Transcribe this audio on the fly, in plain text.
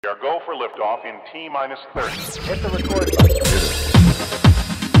We are go for liftoff in T minus 30. Hit the record button.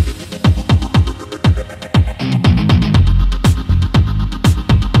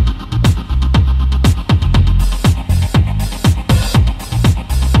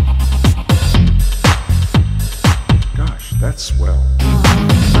 Gosh, that's swell.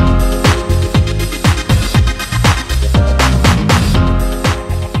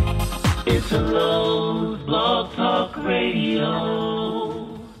 It's a Lowe's Blog Talk Radio.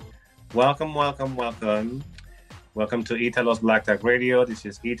 Welcome to Italo's Black Talk Radio. This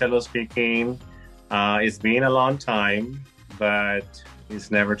is Italo speaking. It's been a long time, but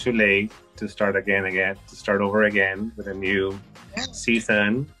it's never too late to start over again with a new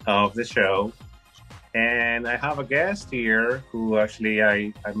season of the show. And I have a guest here who actually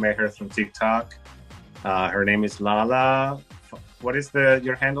I met her through TikTok. Her name is Lala. What is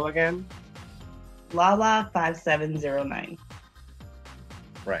your handle again? Lala5709.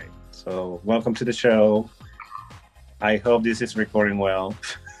 Right. So welcome to the show. I hope this is recording well.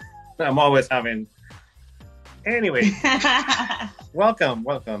 I'm always having... Anyway, welcome.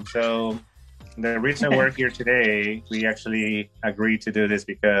 So the reason we're here today, we actually agreed to do this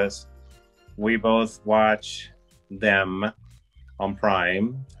because we both watch them on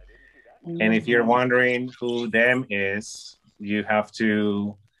Prime. And if you're wondering who them is, you have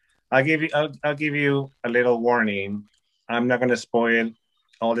to... I'll give you a little warning. I'm not going to spoil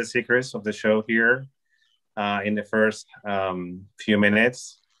all the secrets of the show here in the first few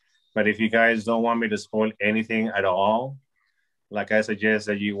minutes. But if you guys don't want me to spoil anything at all, like I suggest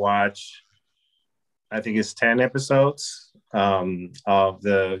that you watch, I think it's 10 episodes of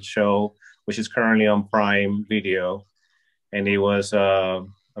the show, which is currently on Prime Video. And it was a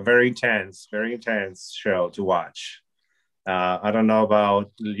very intense show to watch. I don't know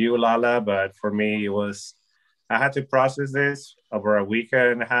about you, Lala, but for me, I had to process this over a week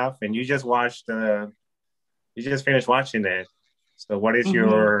and a half, and you just finished watching it. So what is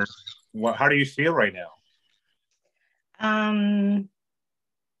how do you feel right now?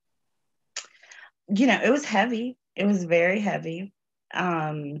 It was heavy. It was very heavy.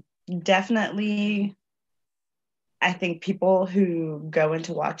 Definitely, I think people who go in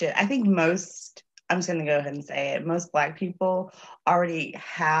to watch it, I'm just going to go ahead and say it. Most Black people already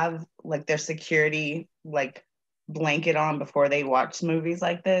have like their security like blanket on before they watch movies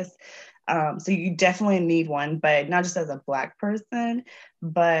like this. So you definitely need one, but not just as a Black person,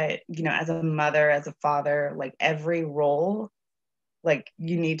 but, as a mother, as a father, like every role, like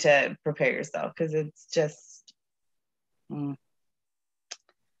you need to prepare yourself because it's just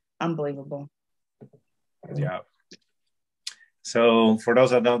unbelievable. Yeah. So for those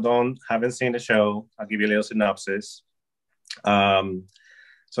that haven't seen the show, I'll give you a little synopsis.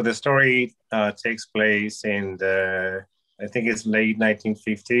 So the story takes place in I think it's late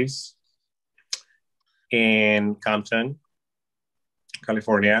 1950s in Compton,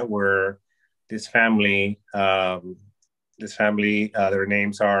 California, where this family, their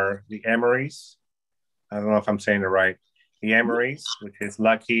names are the Emerys. I don't know if I'm saying it right. The Emerys, which is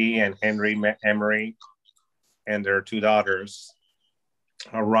Lucky and Henry Emery, and their two daughters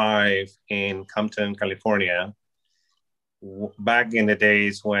arrive in Compton, California, back in the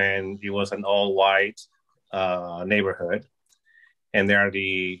days when it was an all-white neighborhood. And they are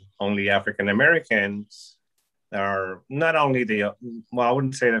the only African Americans that are not only I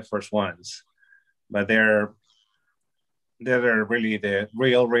wouldn't say the first ones, but they're really the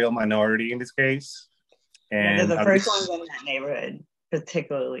real minority in this case. And they're the first ones in that neighborhood,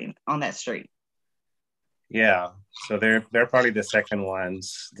 particularly on that street. Yeah, so they're probably the second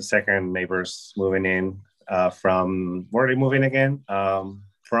neighbors moving in from, where are they moving again?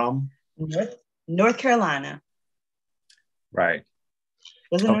 From? North Carolina. Right.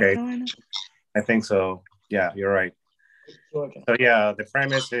 Was it North Carolina? I think so. Yeah, you're right. Georgia. So yeah, the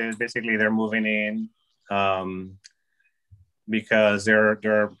premise is basically they're moving in because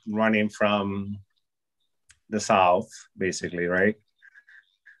they're running from the South, basically, right?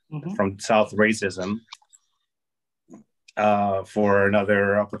 Mm-hmm. From South racism. For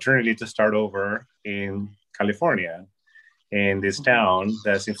another opportunity to start over in California, in this town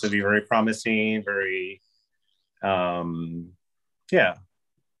that seems to be very promising, very,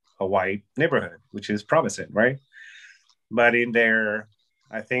 a white neighborhood, which is promising, right? But in there,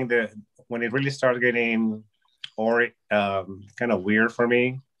 I think that when it really started getting kind of weird for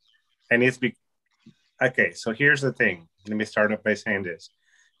me, and okay, so here's the thing. Let me start off by saying this.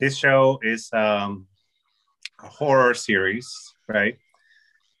 This show is a horror series, right?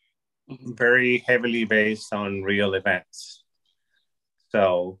 Very heavily based on real events.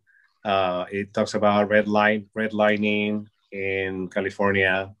 So it talks about redlining, in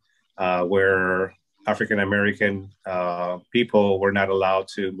California, where African American people were not allowed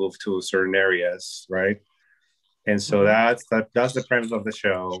to move to certain areas, right? And so that's the premise of the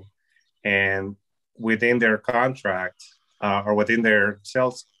show. And within their contract, or within the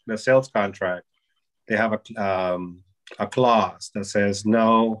sales contract, they have a clause that says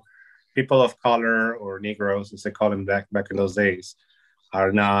no people of color or Negroes, as they call them back in those days,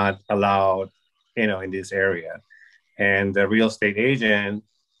 are not allowed, in this area. And the real estate agent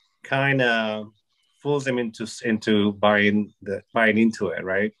kind of fools them into buying into it,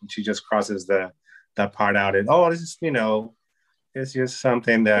 right? She just crosses that part out, and this is it's just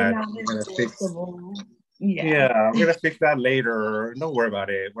something that we're gonna fix. Yeah, we're gonna fix that later. Don't worry about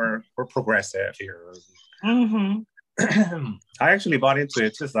it. We're progressive here. Mm-hmm. I actually bought into it.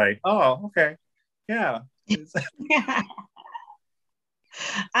 It's just like, oh, okay, yeah.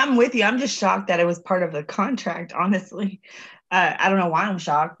 I'm with you. I'm just shocked that it was part of the contract, honestly. I don't know why I'm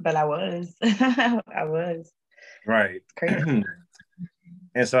shocked, but I was. I was. Right. It's crazy.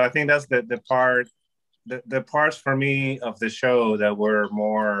 And so I think that's the parts for me of the show that were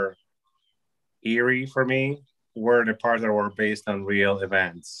more eerie for me were the parts that were based on real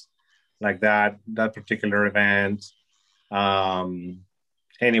events, like that particular event.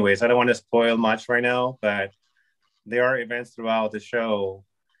 Anyways, I don't want to spoil much right now, but there are events throughout the show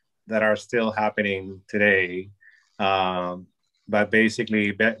that are still happening today. But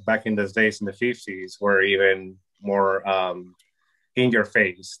basically, back in those days in the 50s, were even more in your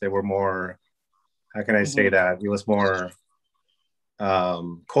face. They were more, how can I say that? It was more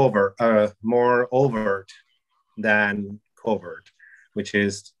more overt than covert, which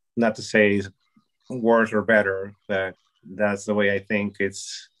is not to say worse or better, but that's the way I think it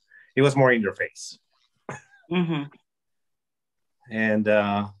was more in your face. Mm-hmm. And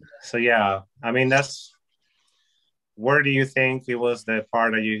so, yeah, I mean, where do you think it was the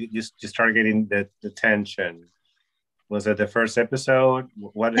part that you started getting the tension? Was it the first episode?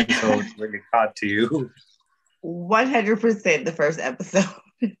 What episode really caught to you? 100% the first episode.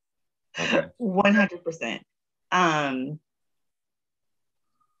 Okay. 100%.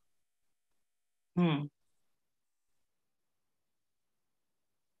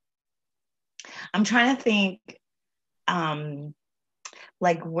 I'm trying to think,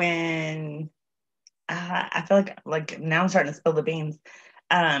 like when I feel like now I'm starting to spill the beans.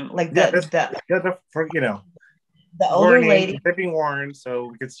 Like the older lady. They're being warned, so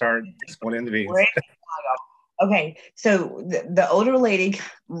we could start spilling the beans. Okay, so the older lady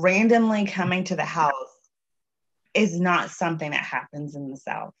randomly coming to the house is not something that happens in the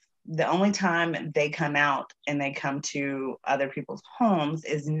South. The only time they come out and they come to other people's homes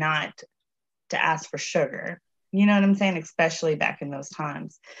is not to ask for sugar. You know what I'm saying? Especially back in those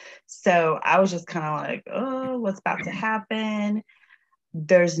times. So I was just kind of like, oh, what's about to happen?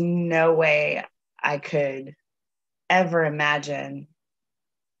 There's no way I could ever imagine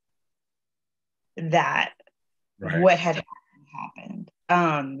that what had happened.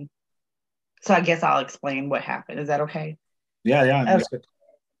 So I guess I'll explain what happened. Is that okay? Yeah. Okay.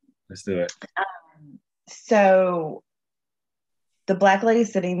 Let's do it. So the black lady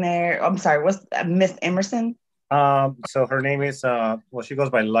sitting there, I'm sorry, what's Miss Emerson? So her name is she goes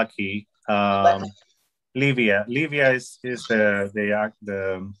by Lucky. Livia. Livia is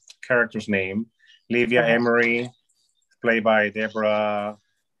the character's name. Livia Emery, played by Deborah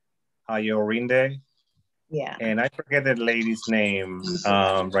Ayorinde. Yeah. And I forget the lady's name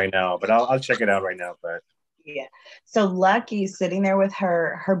right now, but I'll check it out right now. But yeah. So Lucky's sitting there with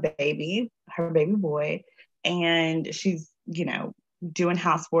her baby boy, and she's, doing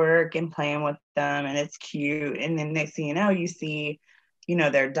housework and playing with them, and it's cute. And then next thing you know, you see,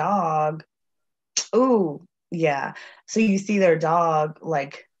 their dog. Oh, yeah. So you see their dog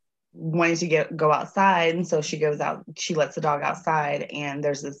like wanting to go outside, and so she goes out, she lets the dog outside, and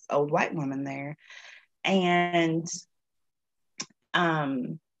there's this old white woman there. And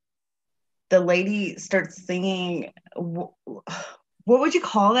the lady starts singing, what would you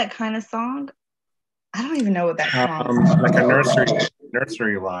call that kind of song? I don't even know what that song is. Like a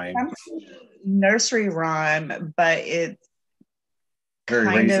nursery rhyme. Nursery rhyme, but it's very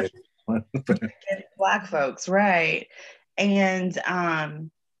kind racist. It's Black folks, right? And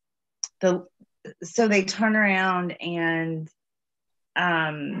so they turn around, and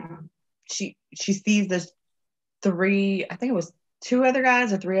she sees this I think it was 2 other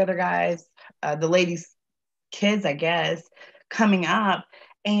guys or 3 other guys, the lady's kids, I guess, coming up,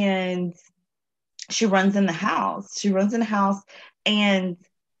 and she runs in the house.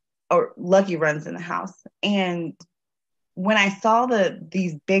 Or Lucky runs in the house. And when I saw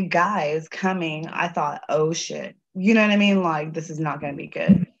these big guys coming, I thought, oh shit, You know what I mean? Like, this is not going to be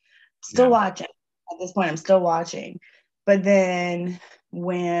good. Still Yeah. watching. At this point, I'm still watching. But then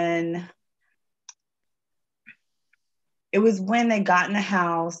when they got in the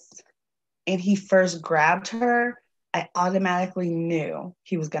house and he first grabbed her, I automatically knew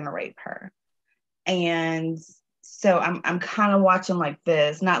he was going to rape her. And so I'm kind of watching like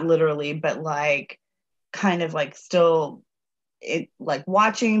this, not literally, but like kind of like still it like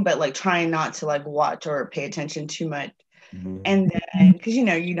watching, but like trying not to like watch or pay attention too much. Mhm. And then because you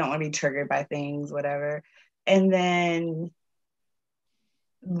don't want to be triggered by things, whatever. And then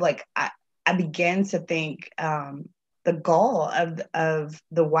like I began to think the gall of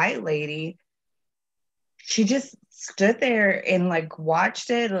the white lady. She just stood there and like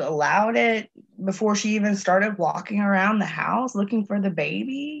watched it, allowed it before she even started walking around the house looking for the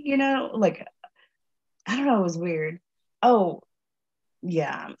baby, like I don't know, it was weird. Oh,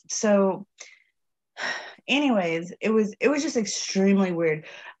 yeah. So anyways, it was just extremely weird.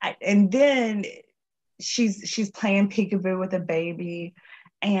 And then she's playing peekaboo with a baby,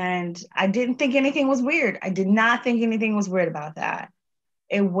 and I didn't think anything was weird. I did not think anything was weird about that.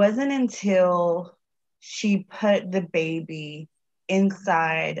 It wasn't until she put the baby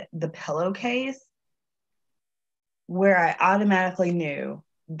inside the pillowcase where I automatically knew.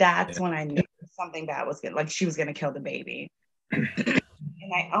 That's when I knew something bad was good. Like she was going to kill the baby. And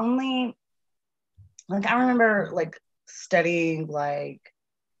I remember like studying like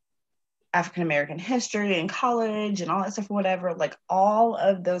African American history in college and all that stuff, whatever. Like all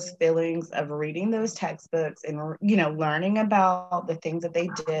of those feelings of reading those textbooks and learning about the things that they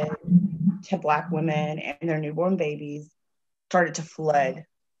did to Black women and their newborn babies started to flood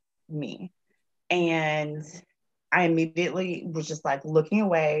me. And I immediately was just like looking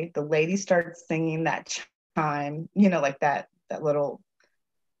away. The lady started singing that chime, like that little,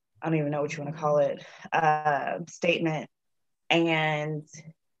 I don't even know what you want to call it, statement. And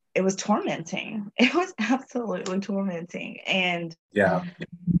it was tormenting. It was absolutely tormenting. And yeah,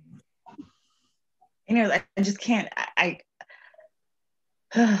 I just can't,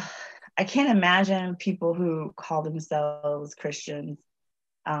 I can't imagine people who call themselves Christians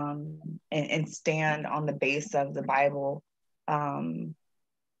and stand on the base of the Bible could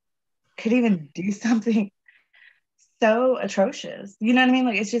even do something so atrocious. You know what I mean?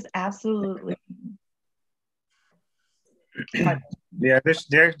 Like it's just absolutely. yeah.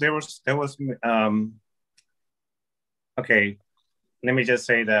 There was okay. Let me just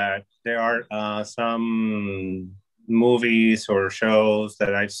say that there are some movies or shows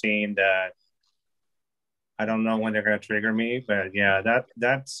that I've seen that I don't know when they're going to trigger me, but yeah,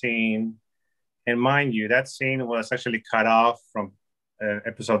 that scene, and mind you, that scene was actually cut off from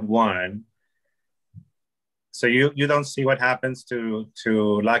episode 1, so you don't see what happens to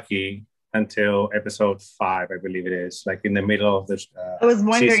Lucky until episode 5, I believe it is, like in the middle of the I was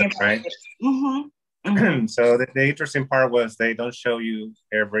wondering season, right? So the interesting part was they don't show you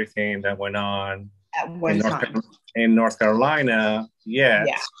everything that went on at one time in North Carolina yet.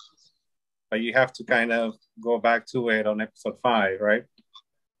 Yeah. But you have to kind of go back to it on episode 5, right?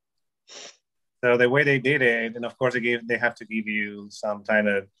 So the way they did it, and of course they have to give you some kind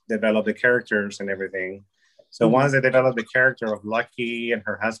of develop the characters and everything. So once they develop the character of Lucky and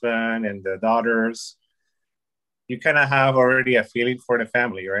her husband and the daughters, you kind of have already a feeling for the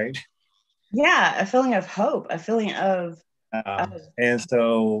family, right? Yeah, a feeling of hope, a feeling of. And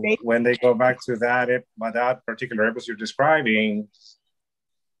so when they go back to that particular episode you're describing,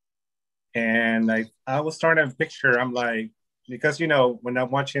 and I was starting to picture, I'm like, because when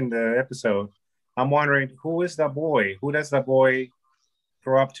I'm watching the episode, I'm wondering who is that boy? Who does that boy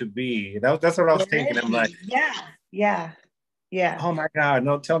grow up to be? That's what I was thinking. I'm like, yeah. Oh my God!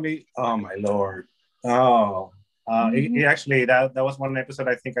 No, tell me. Oh my Lord! Oh, he actually that was one episode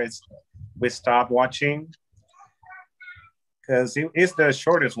I think we stopped watching because it's the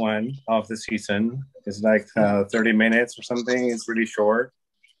shortest one of the season. It's like 30 minutes or something. It's really short,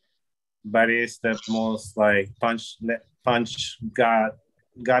 but it's the most like punch gut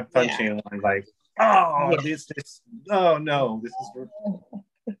punching one. Like, this oh no, this is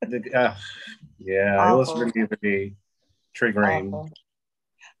yeah, it was really really triggering. Awful.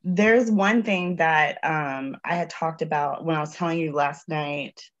 There's one thing that I had talked about when I was telling you last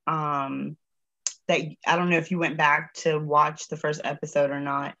night that I don't know if you went back to watch the first episode or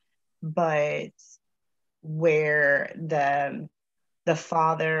not, but where the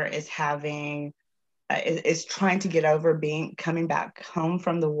father is having is trying to get over coming back home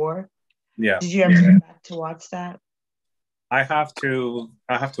from the war. Yeah. Did you ever go back to watch that? I have to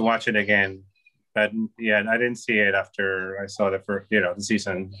watch it again, but yeah, I didn't see it after I saw the first, the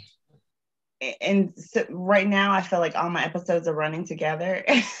season. and so right now I feel like all my episodes are running together.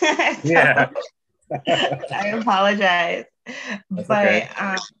 Yeah. I apologize. That's But okay.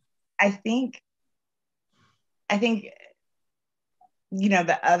 I think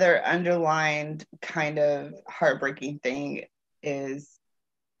the other underlined kind of heartbreaking thing is,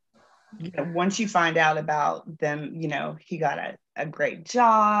 once you find out about them, he got a great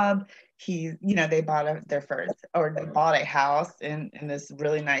job. They bought they bought a house in this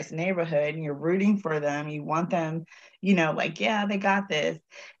really nice neighborhood, and you're rooting for them. You want them, like, yeah, they got this.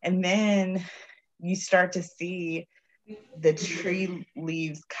 And then you start to see the tree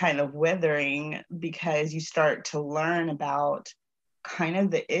leaves kind of withering, because you start to learn about kind of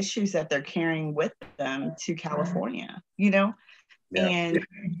the issues that they're carrying with them to California, Yeah. and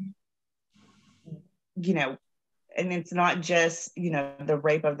and it's not just the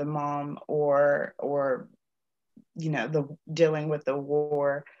rape of the mom, or the dealing with the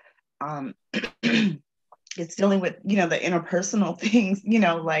war. It's dealing with the interpersonal things,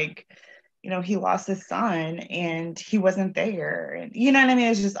 like he lost his son and he wasn't there, and you know what I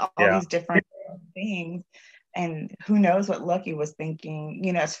mean. It's just all Yeah. these different things, and who knows what Lucky was thinking,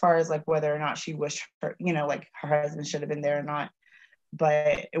 as far as like whether or not she wished her, like her husband should have been there or not.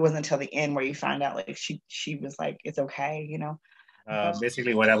 But it wasn't until the end where you find out like she was like, it's okay.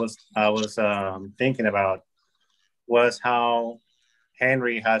 Basically, what I was thinking about was how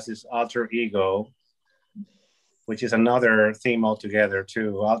Henry has his alter ego, which is another theme altogether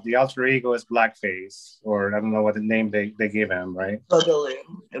too. The alter ego is blackface, or I don't know what the name they give him, right?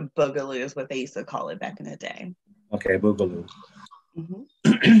 Boogaloo is what they used to call it back in the day. Okay, Boogaloo.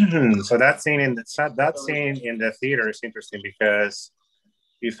 Mm-hmm. So that scene in the theater is interesting because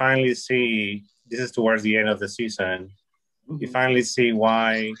you finally see, this is towards the end of the season, you finally see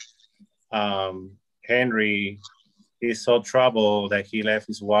why Henry is so troubled that he left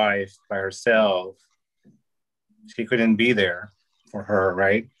his wife by herself. She couldn't be there for her,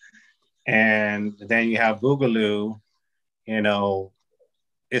 right? And then you have Boogaloo,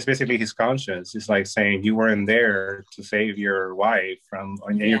 it's basically his conscience. It's like saying you weren't there to save your wife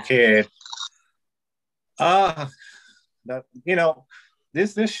your kid.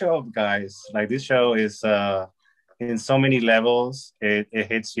 This show, guys, like this show is in so many levels. It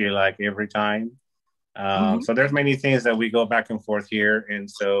hits you like every time. So there's many things that we go back and forth here, and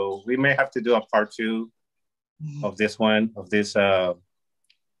so we may have to do a part 2 of this one, of this what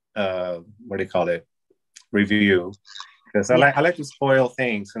do you call it, review, because I like to spoil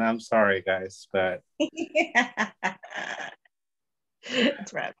things, and I'm sorry, guys, but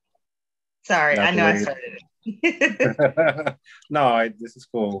that's right. Sorry, I know I started it. No, this is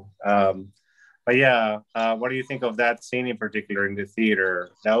cool. But yeah, what do you think of that scene in particular in the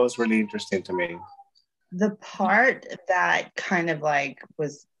theater? That was really interesting to me. The part that kind of like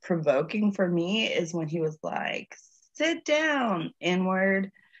was provoking for me is when he was like, sit down,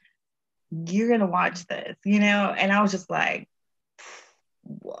 N-word, you're gonna watch this, and I was just like,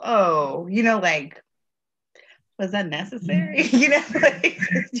 whoa, like, was that necessary? Like,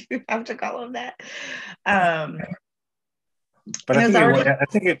 you have to call him that. But I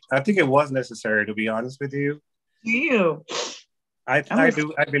think it was necessary, to be honest with you. I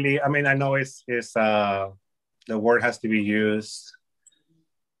believe. I mean, I know it's the word has to be used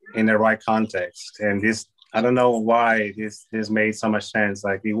in the right context, and this, I don't know why this made so much sense.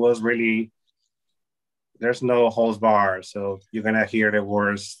 Like, it was really, there's no holds bar, so you're gonna hear the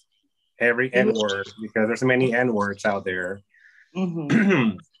words, every N word, because there's many N words out there.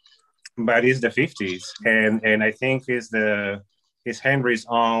 But it's the 50s, and I think it's Henry's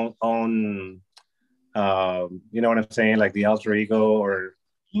own you know what I'm saying, like the alter ego, or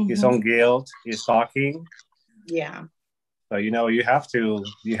his own guilt is talking. Yeah. So you have to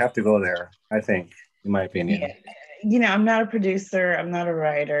go there, I think, in my opinion. Yeah. I'm not a producer, I'm not a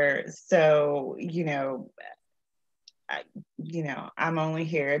writer, so I'm only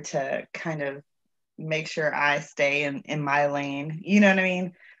here to kind of make sure I stay in my lane, you know what I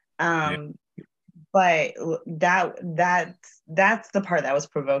mean? But that's the part that was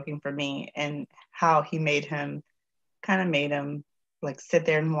provoking for me, and how he made him like sit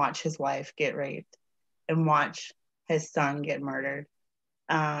there and watch his wife get raped and watch his son get murdered,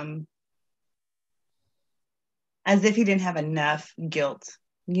 as if he didn't have enough guilt,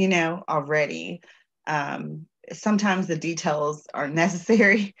 already. Sometimes the details are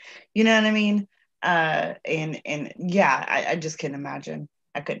necessary, you know what I mean? And yeah, I just couldn't imagine.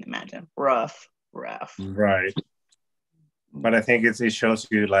 Rough. Right. But I think it shows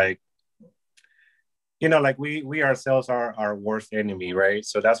you, like, like we ourselves are our worst enemy, right?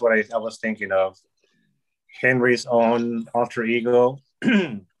 So that's what I was thinking of. Henry's own alter ego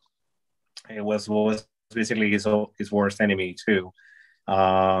It was basically his worst enemy too.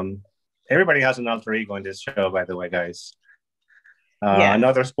 Um, Everybody has an alter ego in this show, by the way, guys. Yeah.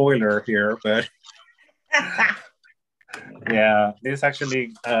 Another spoiler here, but yeah, this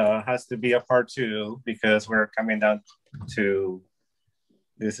actually has to be a part two because we're coming down to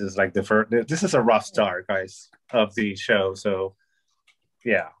this is like the first. This is a rough start, guys, of the show. So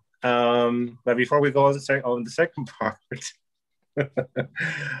yeah. But before we go on the second part,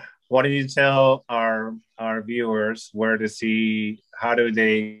 why don't you tell our viewers where to see? How do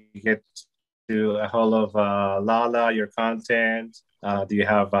they get to a hold of Lala, your content? Do you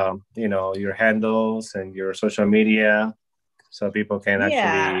have your handles and your social media so people can Yeah,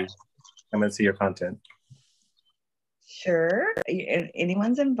 actually come and see your content? sure.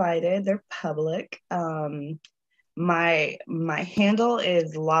 Anyone's invited. They're public. My handle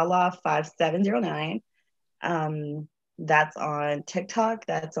is Lala5709. That's on TikTok,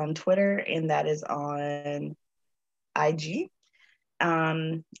 that's on Twitter, and that is on IG.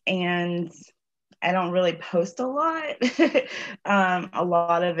 And I don't really post a lot. A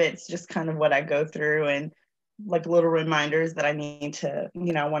lot of it's just kind of what I go through and like little reminders that I need to,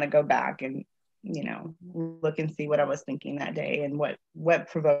 I want to go back and, look and see what I was thinking that day and what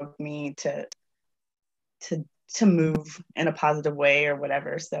provoked me to to move in a positive way or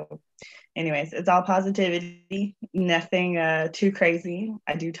whatever. So anyways, it's all positivity, nothing too crazy.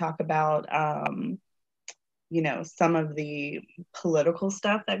 I do talk about some of the political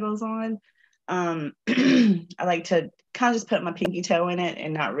stuff that goes on. I like to kind of just put my pinky toe in it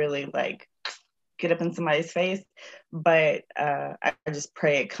and not really like get up in somebody's face, but I just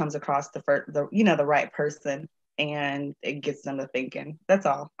pray it comes across the right person and it gets them to thinking. That's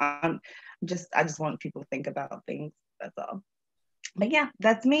all. I just want people to think about things. That's all. But yeah,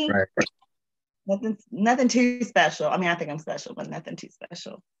 that's me. Right. Nothing too special. I mean, I think I'm special, but nothing too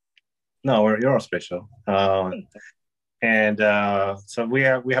special. No, you're all special. And so we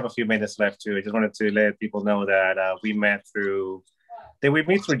have a few minutes left too. I just wanted to let people know that we met through. Did we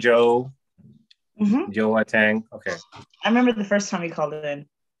meet through Joe? Mm-hmm. Joe Atang. Okay. I remember the first time you called it in.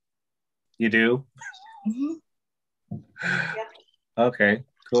 You do? Mm-hmm. Yeah. Okay.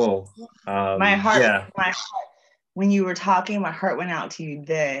 Cool. My heart. Yeah. When you were talking, my heart went out to you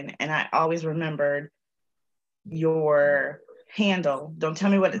then, and I always remembered your handle. Don't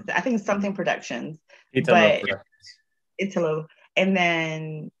tell me what it's. I think it's something Productions. Italo. Italo. And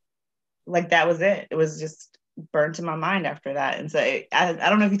then, like, that was it. It was just burnt in my mind after that. And so I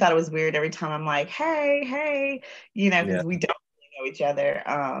don't know if you thought it was weird every time I'm like, hey, because we don't really know each other.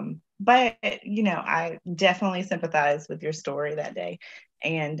 But I definitely sympathize with your story that day,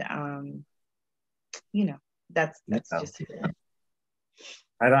 and that's just.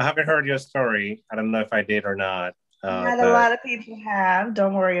 I haven't heard your story. I don't know if I did or not. Not a lot of people have.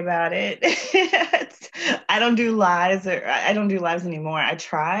 Don't worry about it. I don't do lives anymore. I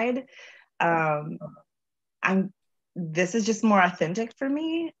tried. This is just more authentic for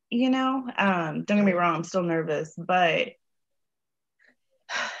me, Don't get me wrong, I'm still nervous, but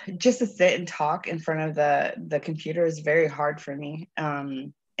just to sit and talk in front of the computer is very hard for me.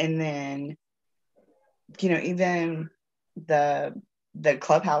 And then, even the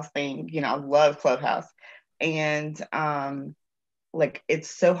Clubhouse thing, I love Clubhouse. And like it's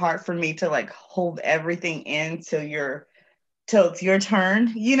so hard for me to like hold everything in till it's your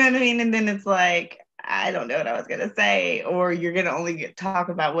turn, you know what I mean? And then it's like I don't know what I was gonna say, or you're gonna only talk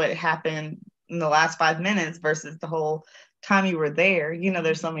about what happened in the last 5 minutes versus the whole time you were there.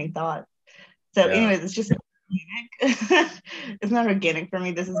 There's so many thoughts. So anyways, it's just organic. It's not organic for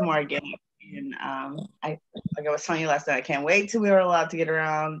me. This is more organic. And I was telling you last night, I can't wait till we are allowed to get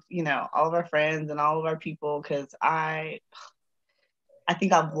around, all of our friends and all of our people, because I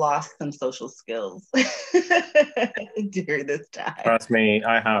think I've lost some social skills during this time. Trust me,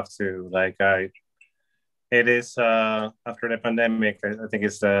 I have to. It is after the pandemic. I think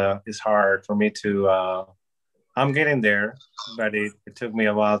it's hard for me to. I'm getting there, but it took me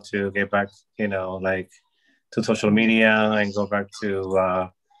a while to get back, to social media and go back to.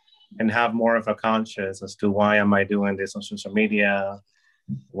 And have more of a conscience as to why am I doing this on social media?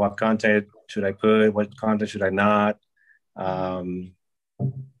 What content should I put? What content should I not?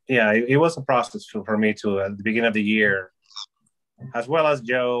 It was a process for me to at the beginning of the year, as well as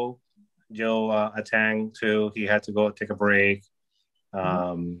Joe Atang too. He had to go take a break.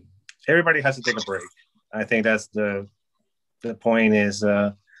 Everybody has to take a break. I think that's the point is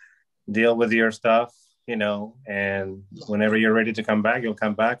deal with your stuff. And whenever you're ready to come back, you'll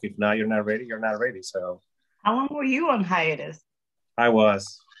come back. If not, you're not ready, you're not ready. So how long were you on hiatus? I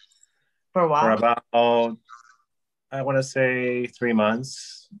was. For a while? For about, I want to say 3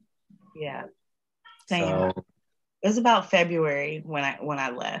 months. Yeah. Same. So It was about February when I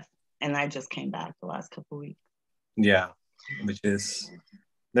left, and I just came back the last couple weeks. yeah, which is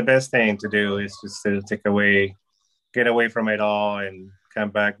the best thing to do is just to get away from it all and come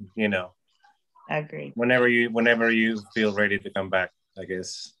back, I agree. whenever you feel ready to come back, I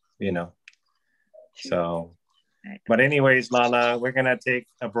guess, So, but anyways, Lala, we're gonna take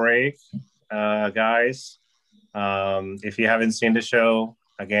a break, guys. If you haven't seen the show,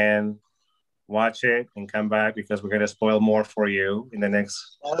 again, watch it and come back because we're gonna spoil more for you in the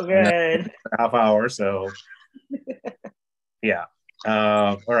next So good. half hour. So, yeah.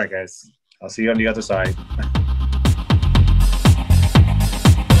 All right, guys. I'll see you on the other side.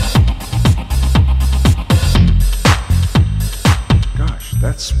 Gosh,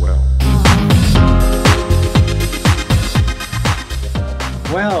 that's swell.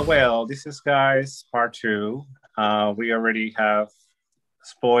 Well, this is guys part two. We already have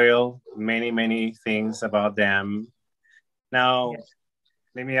spoiled many things about them. Now,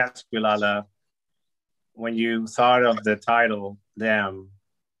 let me ask you, Lala, when you thought of the title, Them,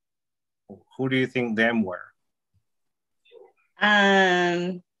 who do you think them were?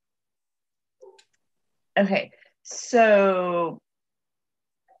 Okay, so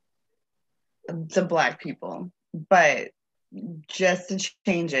the Black people, but just to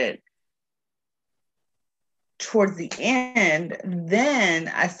change it towards the end, then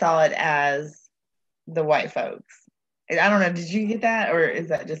I saw it as the white folks. I don't know, did you get that, or is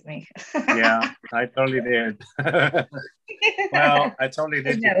that just me? Yeah, I totally did. Well, I totally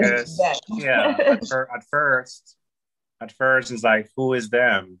did because at first it's like, who is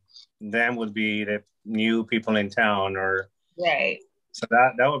them? Them would be the new people in town, or right. So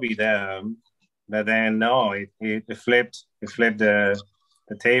that would be them. But then no, it flipped the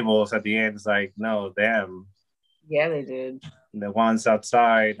tables at the end. It's like, no, them. Yeah, they did. The ones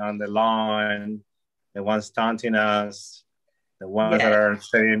outside on the lawn, the ones taunting us, the ones that are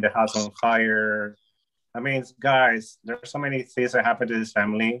setting the house on fire. I mean, guys, there's so many things that happen to this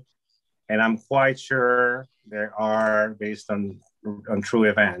family, and I'm quite sure there are based on true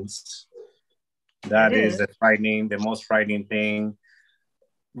events. That is the most frightening thing.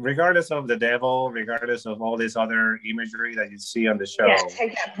 Regardless of the devil, regardless of all this other imagery that you see on the show. Yeah,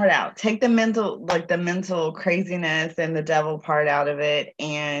 take that part out. Take the mental craziness and the devil part out of it,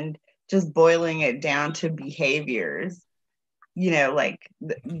 and just boiling it down to behaviors. Like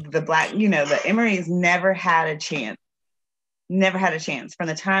the Black, the Emerys never had a chance. Never had a chance. From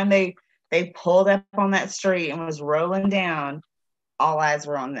the time they pulled up on that street and was rolling down, all eyes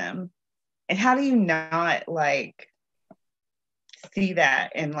were on them. And how do you not see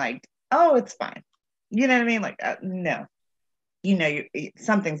that and oh, it's fine? You know what I mean? No,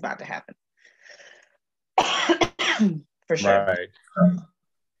 something's about to happen. For sure. Right.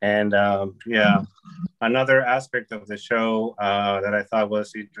 And another aspect of the show that I thought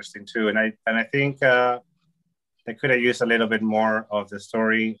was interesting too, and I think they could have used a little bit more of the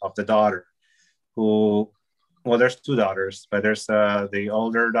story of the daughter, there's two daughters, but there's the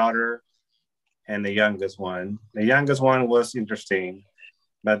older daughter and the youngest one. The youngest one was interesting,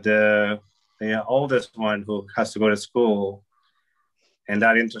 but the oldest one who has to go to school, and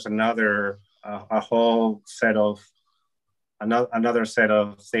that enters another set of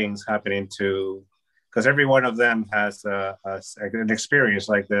things happening because every one of them has an experience.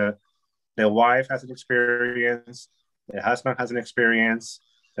 Like the wife has an experience, the husband has an experience,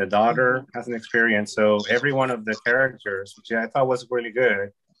 the daughter has an experience. So every one of the characters, which I thought was really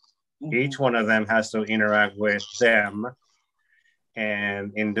good, each one of them has to interact with them.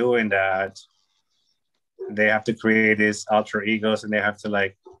 And in doing that, they have to create these alter egos, and they have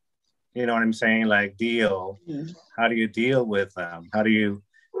to you know what I'm saying? Deal. How do you deal with them?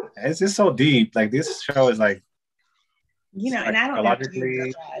 It's just so deep. This show is and I don't know if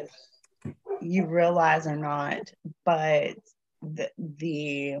you realize or not, but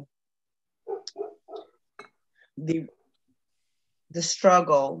the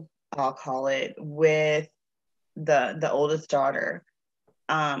struggle, I'll call it, with the oldest daughter,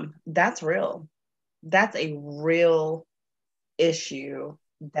 that's real. That's a real issue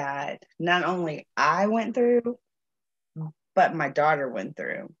that not only I went through, but my daughter went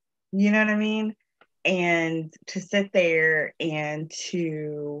through. You know what I mean? And to sit there and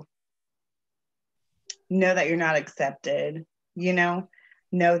to know that you're not accepted, know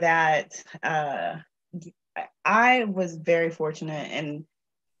that I was very fortunate, and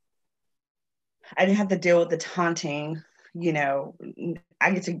I didn't have to deal with the taunting.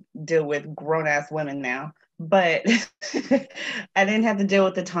 I get to deal with grown-ass women now, but I didn't have to deal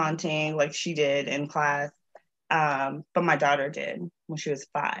with the taunting like she did in class. But my daughter did when she was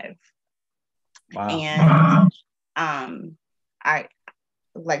 5. Wow. And I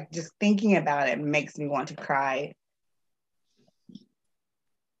like just thinking about it makes me want to cry.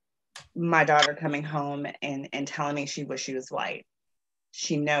 My daughter coming home and telling me she wished she was white.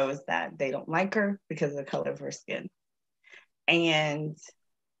 She knows that they don't like her because of the color of her skin. And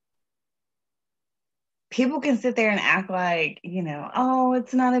people can sit there and act like, you know, oh,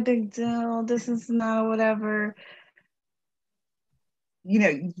 it's not a big deal. This is not whatever. You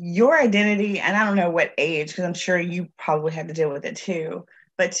know, your identity, and I don't know what age, because I'm sure you probably had to deal with it too,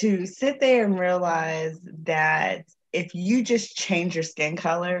 but to sit there and realize that if you just change your skin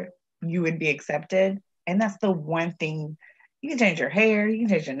color, you would be accepted. And that's the one thing. You can change your hair, you can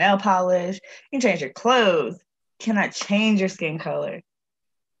change your nail polish, you can change your clothes, you cannot change your skin color.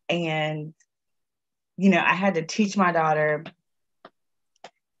 And, you know, I had to teach my daughter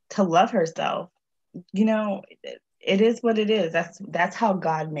to love herself. You know, it is what it is. That's how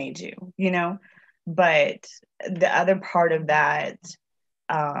God made you, you know? But the other part of that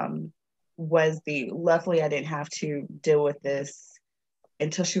was luckily I didn't have to deal with this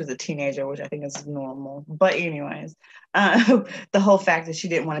until she was a teenager, which I think is normal. But anyways, the whole fact that she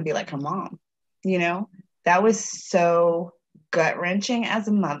didn't want to be like her mom, you know, that was so gut-wrenching as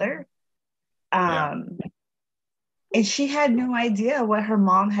a mother. And she had no idea what her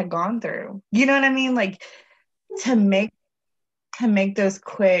mom had gone through. You know what I mean? Like to make those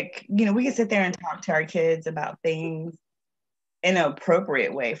quick, you know, we can sit there and talk to our kids about things in an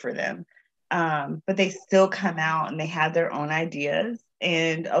appropriate way for them. But they still come out and they have their own ideas.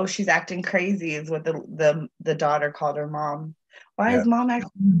 And oh, she's acting crazy is what the daughter called her mom. Why is mom acting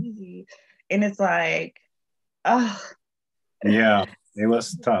crazy? And it's like, oh. Yeah, it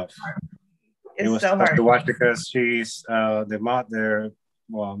was tough. It was so tough hard to watch because she's the mother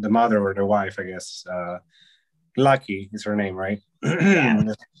or the wife, I guess. Lucky is her name, right?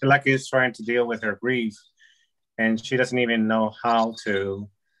 Yeah. Lucky is trying to deal with her grief, and she doesn't even know how to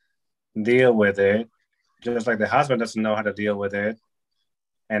deal with it. Just like the husband doesn't know how to deal with it,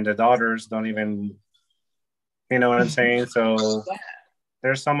 and the daughters don't even, you know what I'm saying? So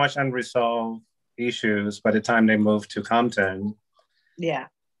there's so much unresolved issues by the time they move to Compton. Yeah.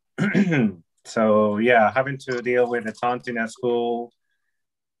 So yeah, having to deal with the taunting at school.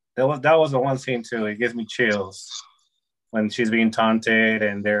 That was the one scene too. It gives me chills when she's being taunted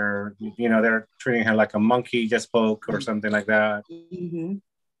and they're treating her like a monkey just spoke or something like that. Mm-hmm.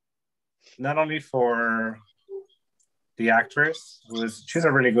 Not only for the actress, she's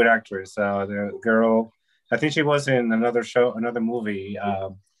a really good actress. The girl, I think she was in another movie.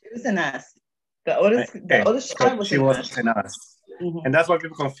 It was in Us. The oldest child was in Us. Mm-hmm. And that's why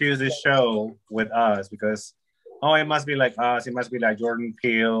people confuse this show with Us, because it must be like Us, it must be like Jordan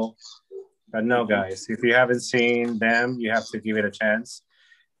Peele. But no, guys, if you haven't seen them, you have to give it a chance.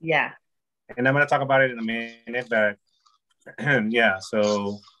 Yeah. And I'm going to talk about it in a minute, but yeah,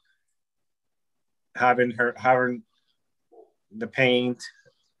 so having the paint,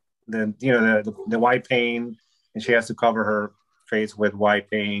 the white paint, and she has to cover her face with white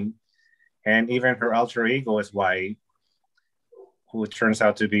paint, and even her alter ego is white, who turns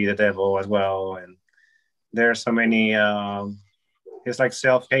out to be the devil as well. And there's so many it's like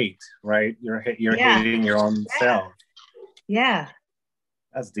self-hate, right? You're hating your own self. Yeah.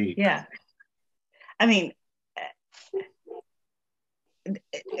 That's deep. Yeah. I mean,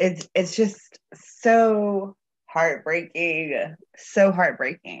 it's just so heartbreaking. So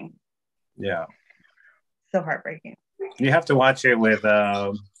heartbreaking. Yeah. So heartbreaking. You have to watch it with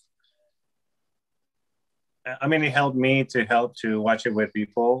it helped me to watch it with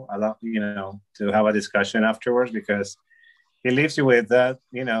people a lot, to have a discussion afterwards, because it leaves you with that,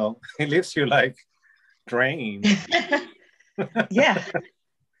 it leaves you like drained. Yeah.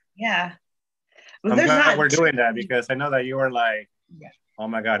 Yeah. Well, I'm glad we're doing that, because I know that you were like, oh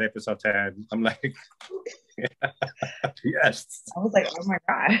my God, episode 10. I'm like, yes. I was like, oh my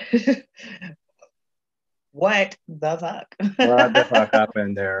God. What the fuck? What the fuck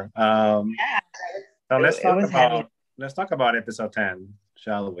happened there? So let's talk about episode 10,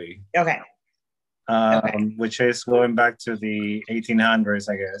 shall we? Okay. Which is going back to the 1800s,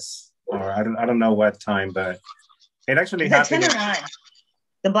 I guess, or I don't know what time, but it actually happened. 10 or 9?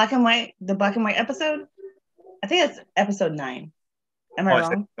 The black and white episode? I think it's episode 9. Am I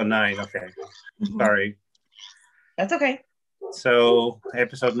wrong? Episode 9. Okay, sorry. That's okay. So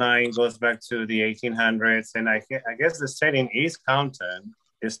episode 9 goes back to the 1800s, and I guess the setting is Compton.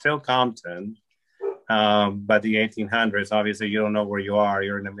 It's still Compton, but the 1800s. Obviously, you don't know where you are.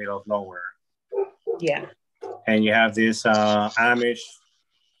 You're in the middle of nowhere. Yeah. And you have this Amish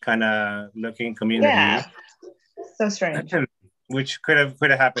kind of looking community. Yeah. So strange. Which could have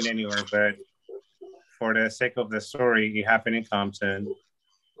happened anywhere, but for the sake of the story, it happened in Compton,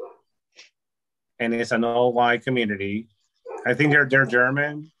 and it's an all white community. I think they're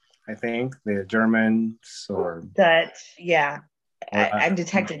German. I think they're Germans or Dutch. Yeah. I or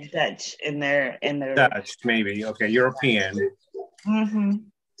detected Dutch in their Dutch, maybe. Okay, European. Mm-hmm.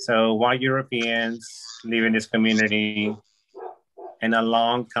 So white Europeans live in this community, and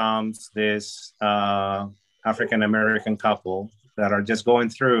along comes this African American couple that are just going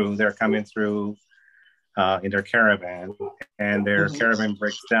through. They're coming through in their caravan, and their caravan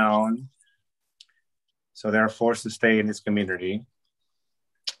breaks down. So they're forced to stay in this community,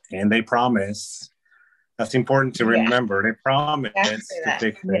 and they promise. That's important to remember. They promise to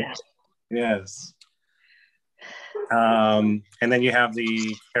fix it. Yes. And then you have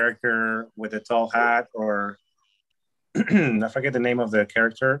the character with the tall hat, or I forget the name of the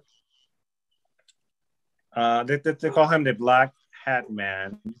character. They call him the Black Hat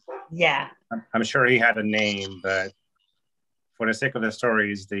Man. Yeah. I'm sure he had a name, but for the sake of the story,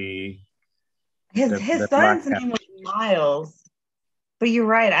 his son's name was Miles. But you're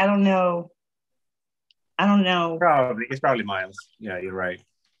right. I don't know. Probably it's probably Miles. Yeah, you're right.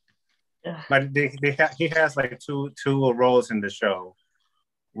 Ugh. But he has like two roles in the show.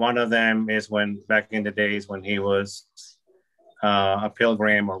 One of them is when back in the days when he was a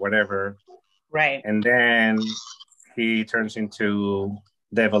pilgrim or whatever. Right. And then he turns into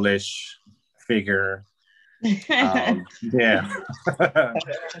devilish figure. Yeah.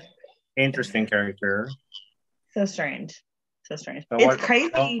 Interesting character. So strange. It's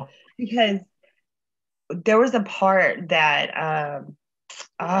crazy because there was a part that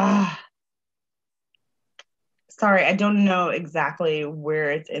sorry, I don't know exactly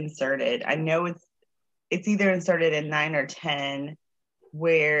where it's inserted. I know it's either inserted in 9 or 10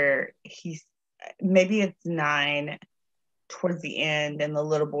 where maybe it's 9 towards the end, and the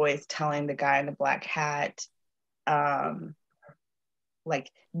little boy is telling the guy in the black hat,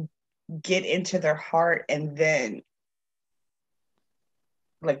 like, get into their heart and then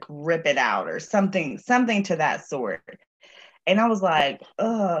like rip it out or something to that sort. And I was like,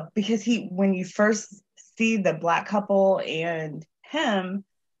 because when you first see the black couple and him,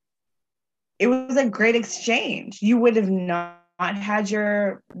 it was a great exchange. You would have not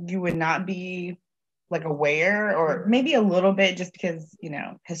you would not be like aware, or maybe a little bit just because,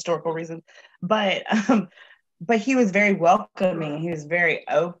 historical reasons, but he was very welcoming. He was very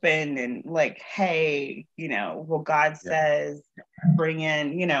open and like, hey, God says bring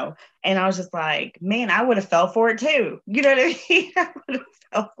in, and I was just like, man, I would have fell for it too. You know what I mean? I would have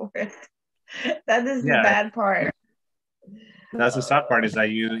fell for it. That is the bad part. That's the sad part, is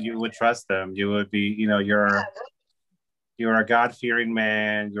that you would trust them. You would be, you're a God-fearing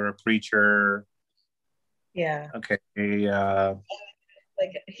man. You're a preacher. Yeah. Okay.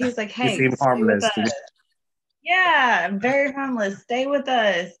 Like he's like, hey, you seem harmless. Yeah, very harmless. Stay with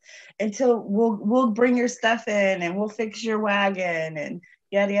us until we'll bring your stuff in and we'll fix your wagon and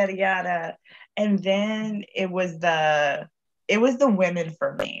yada yada yada. And then it was the women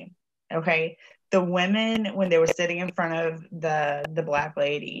for me. Okay. The women, when they were sitting in front of the black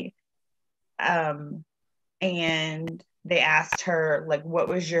lady, and they asked her, like, what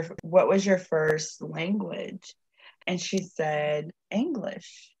was your first language? And she said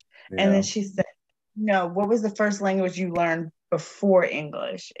English. Yeah. And then she said, no, what was the first language you learned before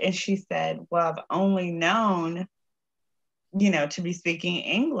English? And she said, well, I've only known, to be speaking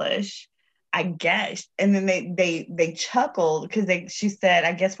English, I guess. And then they chuckled because she said,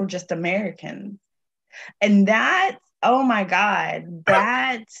 I guess we're just Americans. And that, oh my God,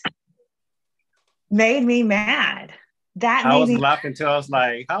 that made me mad. I was laughing until I was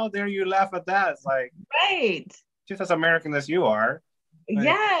like, how dare you laugh at that? It's like, right. Just as American as you are. Like,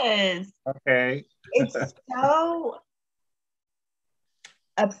 yes. Okay. It's so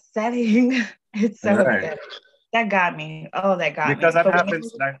upsetting. It's so upsetting. That got me. Oh, that got because me. Because that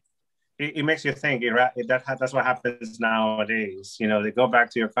happens. It makes you think. That's what happens nowadays. They go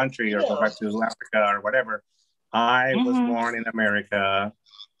back to your country or go back to Africa or whatever. I was born in America.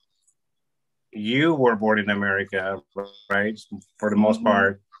 You were born in America, right? For the most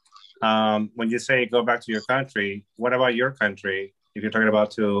part. When you say go back to your country, what about your country? If you're talking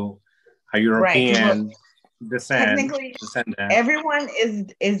about to a European descendant. Everyone is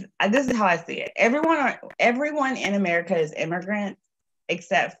this is how I see it. Everyone in America is immigrants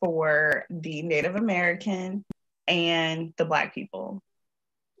except for the Native American and the Black people.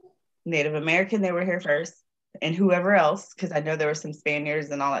 Native American, they were here first, and whoever else, because I know there were some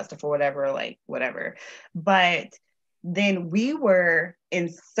Spaniards and all that stuff or whatever. But then we were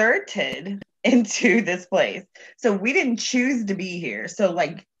inserted into this place. So we didn't choose to be here. So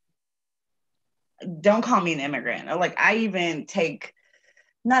like don't call me an immigrant. Or like I even take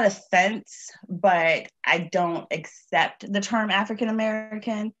not offense, but I don't accept the term African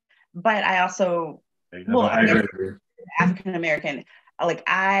American. But I also, well, I agree. African American, like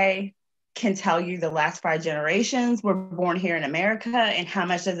I can tell you the last 5 generations were born here in America, and how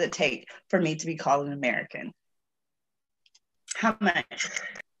much does it take for me to be called an American? How much?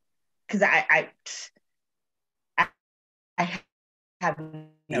 Because I have no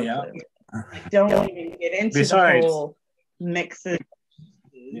clue. Don't even get into the whole mix of,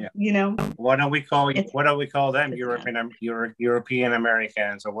 you know. What do we call them? European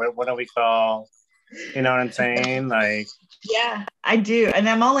Americans, or what do we call? You know what I'm saying? Like, yeah, I do, and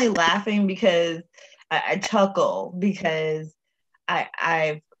I'm only laughing because I chuckle because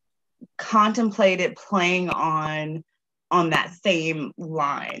I've contemplated playing on that same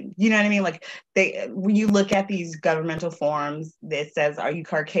line. You know what I mean? Like when you look at these governmental forms, it says, are you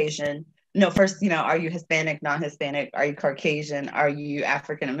Caucasian? No, first, are you Hispanic, non-Hispanic? Are you Caucasian? Are you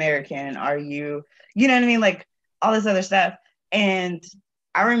African American? Are you know what I mean? Like all this other stuff. And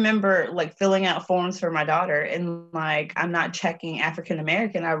I remember like filling out forms for my daughter, and like I'm not checking African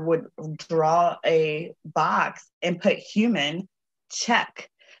American. I would draw a box and put human, check.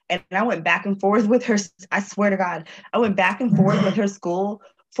 And I went back and forth with her. I swear to God, I went back and forth with her school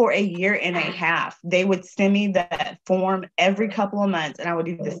for 1.5 years. They would send me that form every couple of months, and I would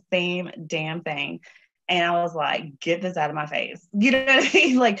do the same damn thing. And I was like, get this out of my face. You know what I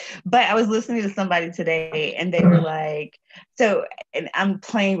mean? Like, but I was listening to somebody today, and they were like, so, and I'm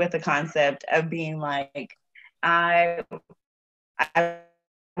playing with the concept of being like, I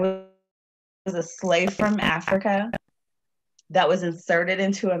was a slave from Africa that was inserted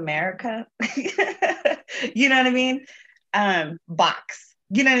into America. You know what I mean? Box.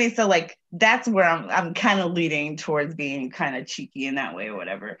 You know what I mean? So like that's where I'm kind of leading towards being kind of cheeky in that way or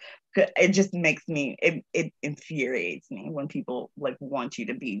whatever. It just makes me, it infuriates me when people like want you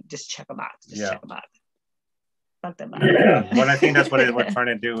to be just check a box, check a box. Fuck that box. Well, I think that's what we're trying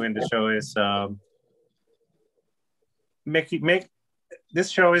to do in the show is make this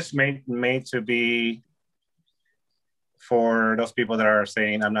show is made to be for those people that are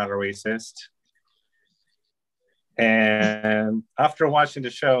saying I'm not a racist. And after watching the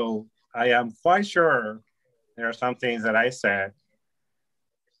show, I am quite sure there are some things that I said,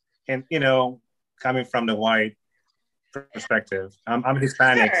 and coming from the white perspective, I'm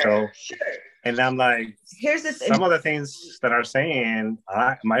Hispanic, sure. And I'm like, here's the some of the things that are saying,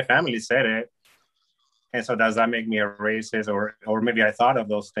 my family said it, and so does that make me a racist, or maybe I thought of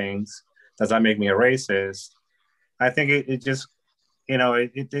those things? Does that make me a racist? I think it just,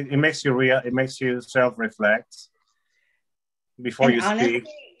 it makes you it makes you self-reflect before you speak.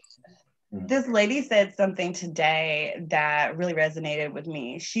 This lady said something today that really resonated with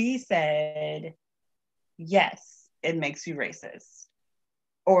me. She said, yes, it makes you racist.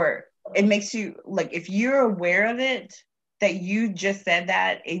 Or it makes you, like, if you're aware of it, that you just said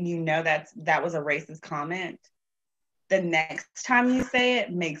that and that was a racist comment, the next time you say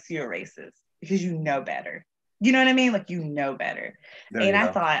it makes you a racist because you know better. You know what I mean? Like, you know better. And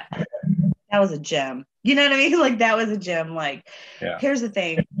I thought that was a gem. You know what I mean? Like, that was a gem. Like, Here's the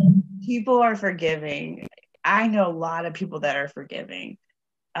thing. People are forgiving. I know a lot of people that are forgiving.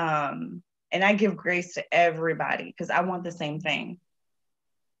 And I give grace to everybody because I want the same thing.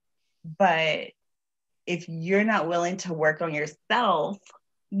 But if you're not willing to work on yourself,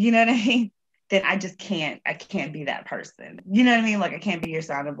 you know what I mean? Then I just can't be that person. You know what I mean? Like, I can't be your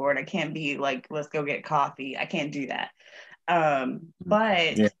sounding board. I can't be like, let's go get coffee. I can't do that. But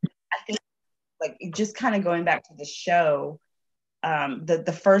I think like just kind of going back to the show,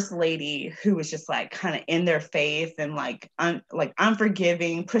 the first lady who was just like kind of in their face and like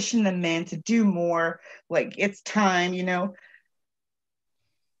unforgiving, pushing the men to do more, like it's time,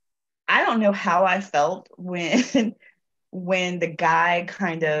 I don't know how I felt when the guy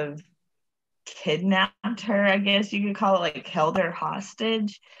kind of kidnapped her, I guess you could call it, like held her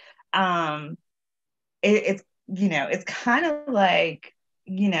hostage. It's it's kind of like,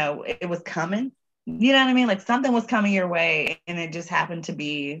 it was coming. You know what I mean? Like something was coming your way and it just happened to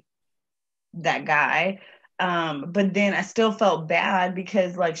be that guy. But then I still felt bad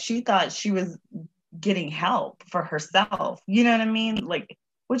because like she thought she was getting help for herself. You know what I mean? Like,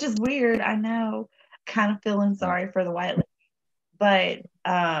 which is weird. I know, kind of feeling sorry for the white lady. But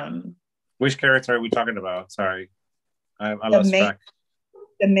which character are we talking about? Sorry. I lost track.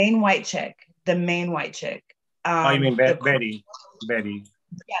 The main white chick. You mean Betty?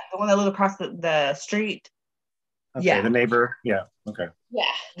 Yeah, the one that lived across the street. Okay, yeah. The neighbor. Yeah. Okay. Yeah,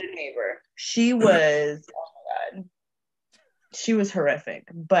 the neighbor. She was, oh my God. She was horrific.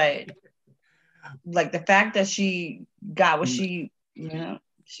 But Like the fact that she got what she got.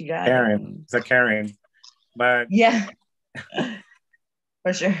 Karen. It's a Karen. But yeah,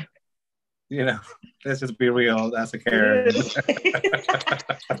 for sure. Let's just be real. That's a Karen.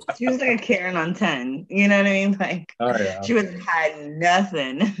 She was like a Karen on 10. You know what I mean? Like, Oh, yeah. she had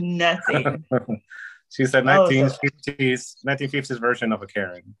nothing. She's a 1950s version of a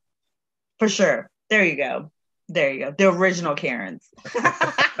Karen. For sure. There you go. The original Karens.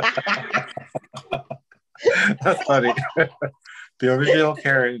 That's funny. The original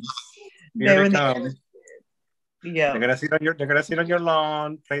Karens. Here they come. Yeah. They're gonna sit on your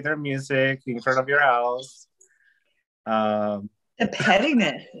lawn, play their music in front of your house. The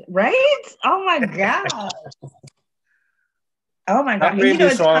pettiness, right? Oh my god. Oh my god. That made me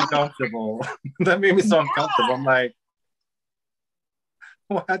so uncomfortable. That made me so uncomfortable. I'm like,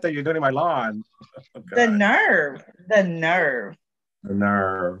 what are you doing in my lawn? Oh, the nerve.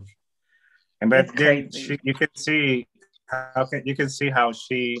 And but then you can see how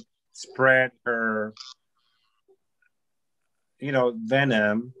she spread her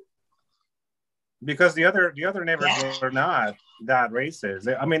venom, because the other neighbors were not that racist.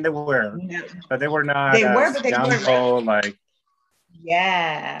 I mean, they were, but they were not. They were, but they weren't. Like,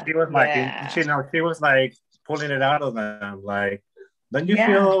 she was like, she was like pulling it out of them. Like, don't you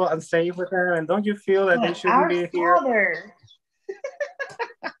feel unsafe with them, and don't you feel that they shouldn't be here?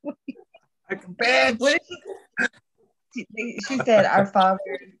 Like, bitch. She said, "Our father."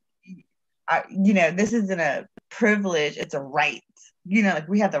 This isn't a privilege, it's a right. Like,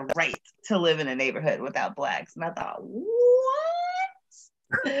 we have the right to live in a neighborhood without blacks. And I thought, what?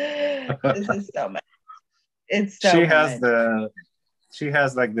 This is so much. It's so she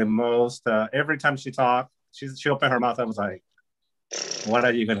has like the most, every time she talked, she opened her mouth, I was like, what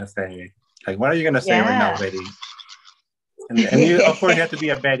are you going to say? Like, what are you going to say right now, Betty? And you, of course, you have to be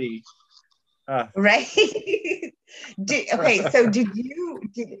a Betty. Right? So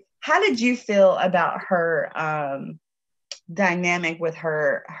how did you feel about her dynamic with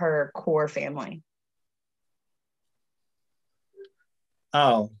her core family?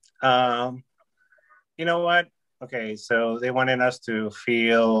 You know what? Okay, so they wanted us to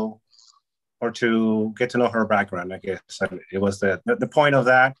feel or to get to know her background, I guess. It was the point of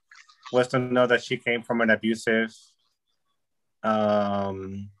that was to know that she came from an abusive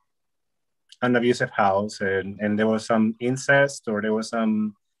house, and there was some incest, or there was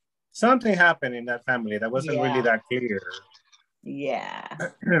something happened in that family that wasn't really that clear. Yeah.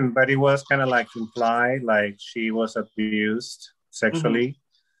 But it was kind of like implied, like she was abused sexually.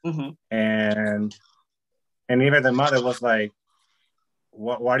 Mm-hmm. And even the mother was like,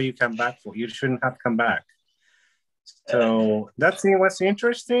 why do you come back for? You shouldn't have come back. So that scene was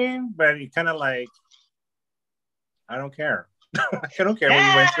interesting, but it kind of like, I don't care. I don't care what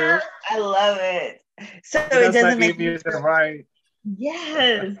you went through. I love it. So it doesn't make you feel right.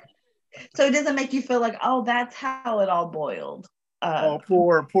 Yes. So it doesn't make you feel like, oh, that's how it all boiled. Oh,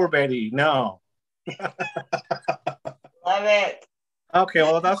 poor Betty. No. Love it. Okay,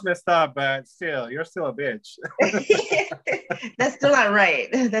 well, that's messed up, but still, you're still a bitch. That's still not right.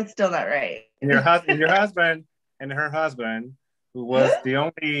 And your husband and her husband, who was the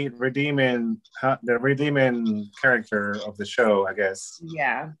only redeeming character of the show, I guess.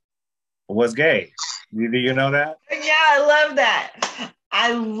 Yeah. Was gay. Do you know that? Yeah, I love that.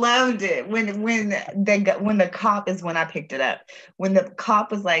 I loved it when the cop is when I picked it up. When the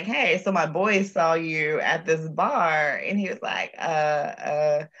cop was like, "Hey, so my boy saw you at this bar," and he was like,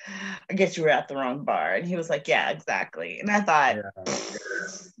 I guess you were at the wrong bar." And he was like, "Yeah, exactly." And I thought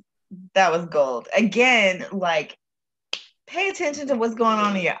that was gold. Again, like, pay attention to what's going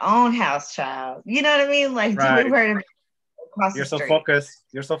on in your own house, child. You know what I mean? Like, right. Across you're the street.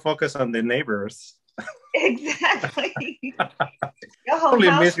 You're so focused on the neighbors. Exactly.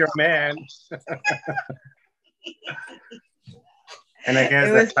 Totally miss your man. And I guess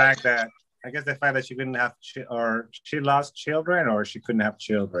the fact that she couldn't have or she lost children, or she couldn't have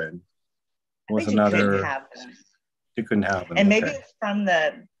children was another. She couldn't have them. And maybe it's from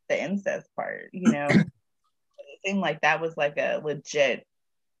the incest part. It seemed like that was like a legit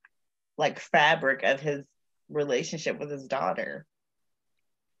like fabric of his relationship with his daughter.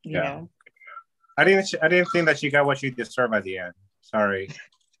 You know. I didn't think that she got what she deserved at the end. Sorry.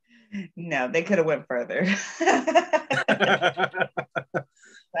 No, they could have went further.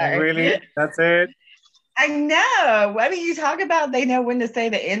 Really? That's it? I know. I mean, you talk about they know when to say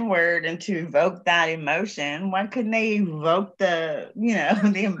the N-word and to evoke that emotion. Why couldn't they evoke the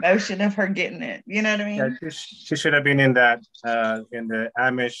emotion of her getting it? You know what I mean? Yeah, she should have been in that in the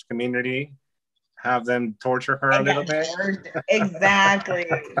Amish community, have them torture her a little bit. Exactly.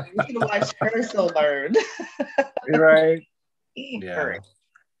 We should watch her so learn. Right? Yeah. Correct.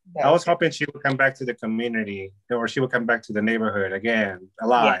 I was hoping she would come back to the community, or she would come back to the neighborhood again,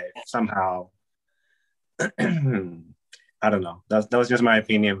 alive somehow. I don't know. That was just my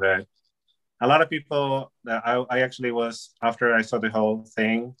opinion, but a lot of people that I actually was, after I saw the whole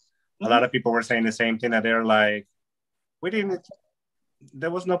thing, a lot of people were saying the same thing, that they're like,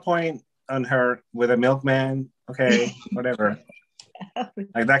 there was no point on her with a milkman. Okay, whatever.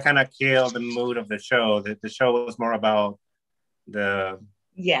 Like that kind of killed the mood of the show. The show was more about the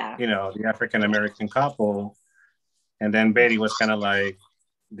the African American couple, and then Betty was kind of like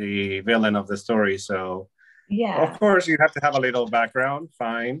the villain of the story. So of course you have to have a little background.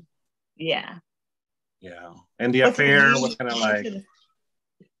 Fine. Yeah. And the affair was kind of like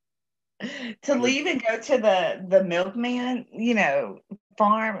to leave and go to the milkman,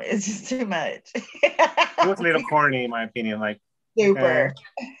 farm is just too much. It was a little corny, in my opinion. Like super.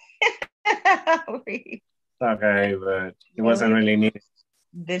 Okay, but it wasn't really needed.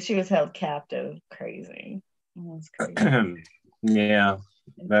 Then she was held captive. Crazy. It was crazy. Yeah,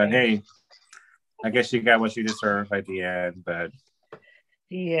 but hey, I guess she got what she deserved at the end. But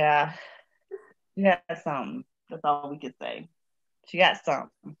yeah, something. That's all we could say. She got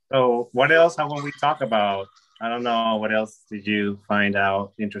something. So what else haven't we talked about? I don't know. What else did you find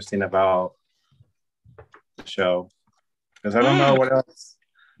out interesting about the show? Because I don't know what else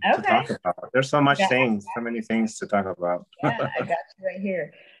to talk about. There's so many things to talk about. Yeah, I got you right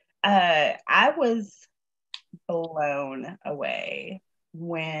here. I was blown away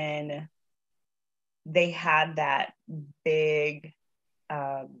when they had that big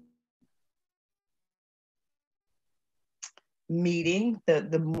meeting.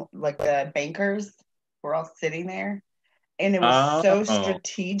 The bankers were all sitting there, and it was so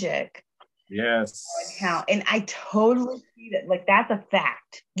strategic. Yes. And I totally see that. Like, that's a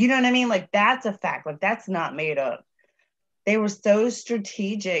fact. You know what I mean? Like, that's a fact. Like, that's not made up. They were so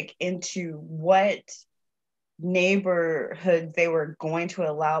strategic into what neighborhoods they were going to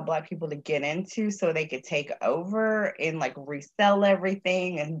allow Black people to get into so they could take over and like resell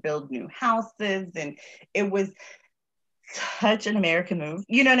everything and build new houses. And it was such an American move.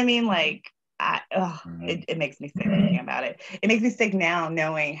 You know what I mean? Like, it makes me sick thinking about it. It makes me sick now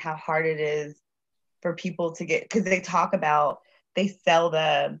knowing how hard it is for people to get, because they talk about, they sell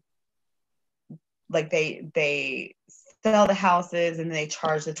they sell the houses and they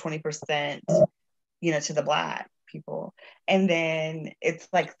charge the 20%, to the Black people. And then it's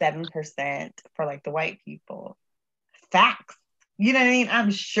like 7% for like the white people. Facts. You know what I mean?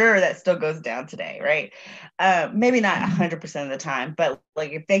 I'm sure that still goes down today, right? Maybe not 100% of the time, but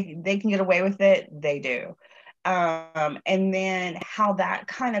like if they can get away with it, they do. And then how that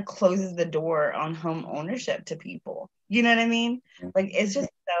kind of closes the door on home ownership to people. You know what I mean? Like, it's just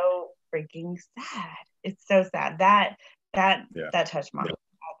so freaking sad. It's so sad. That touched my heart.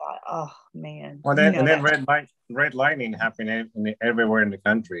 I thought, oh man. Well, then redlining happened everywhere in the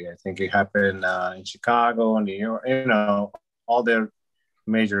country. I think it happened in Chicago, New York, all the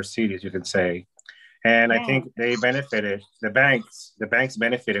major cities, you could say. And I think they benefited, the banks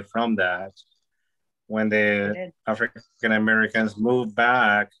benefited from that when the African Americans moved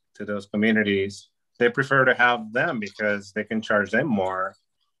back to those communities. They prefer to have them because they can charge them more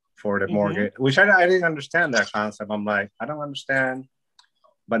for the mortgage, which I didn't understand that concept. I'm like, I don't understand.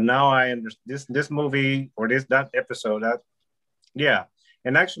 But now I understand this movie or that episode.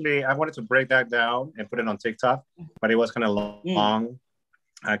 And actually, I wanted to break that down and put it on TikTok, but it was kind of long.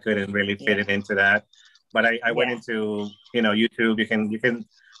 I couldn't really fit it into that. But I went into YouTube. You can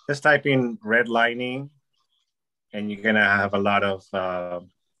just type in redlining, and you're gonna have a lot of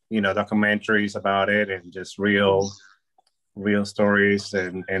documentaries about it and just real stories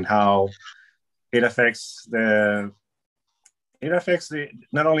and how it affects not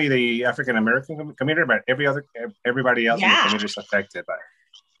only the African American community, but everybody else in the community is affected by it.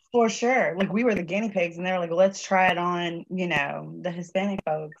 For sure. Like, we were the guinea pigs, and they were like, let's try it on, the Hispanic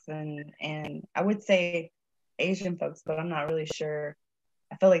folks and I would say Asian folks, but I'm not really sure.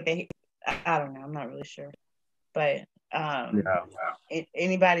 I feel like I don't know. I'm not really sure. But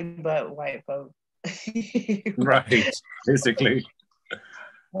anybody but white folks. Right. Basically.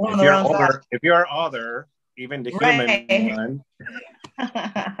 If you're other, even the human one.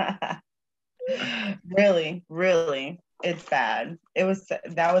 Really, really, it's bad.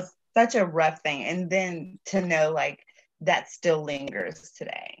 That was such a rough thing. And then to know like that still lingers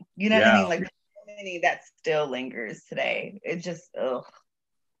today. You know what I mean? Like, that still lingers today. It just,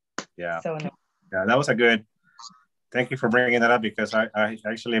 yeah. So annoying. Yeah, that was a good Thank you for bringing that up because I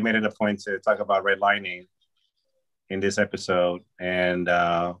actually made it a point to talk about redlining in this episode, and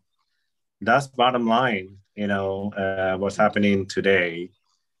that's bottom line. What's happening today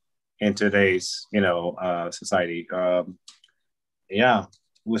in today's society. Yeah,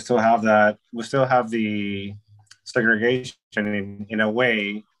 we still have that. We still have the segregation in a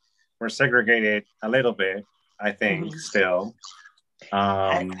way. We're segregated a little bit, I think, still.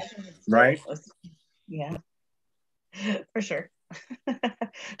 I think it's Right? Yeah, for sure. Don't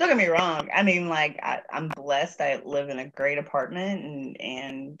get me wrong. I mean, like I'm blessed. I live in a great apartment,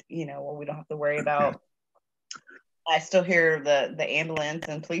 and we don't have to worry about. I still hear the ambulance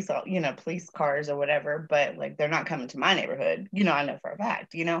and police cars or whatever, but like they're not coming to my neighborhood. I know for a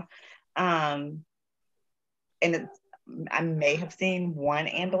fact. Um, and I may have seen one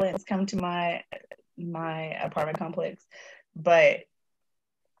ambulance come to my apartment complex, but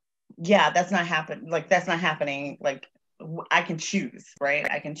yeah, that's not happening. Like I can choose, right?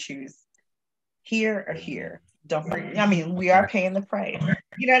 I can choose here or here. Don't forget. I mean, we are paying the price.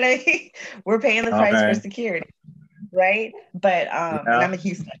 You know what I mean? We're paying the price for security, right? But and I'm in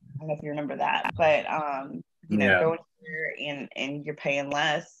Houston. I don't know if you remember that, but going here and you're paying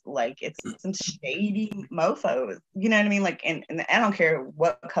less, like it's some shady mofos. You know what I mean? Like, and I don't care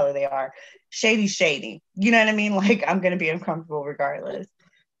what color they are, shady. You know what I mean? Like, I'm gonna be uncomfortable regardless.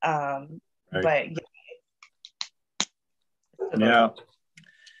 But yeah,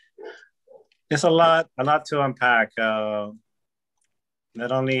 it's a lot to unpack. Not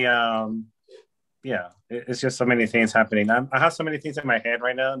only it's just so many things happening. I have so many things in my head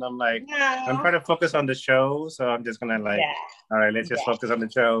right now, and I'm like, I'm trying to focus on the show, so I'm just gonna all right, let's just focus on the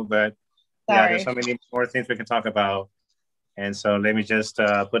show. But there's so many more things we can talk about, and so let me just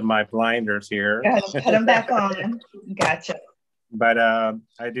put my blinders here. Put them back on. Gotcha. But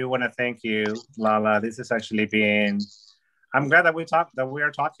I do want to thank you, Lala. This has actually been. I'm glad that we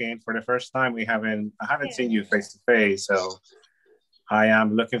are talking for the first time. I haven't seen you face to face, so I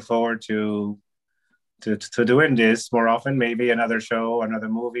am looking forward to doing this more often. Maybe another show, another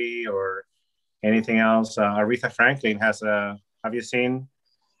movie, or anything else. Aretha Franklin has a. Have you seen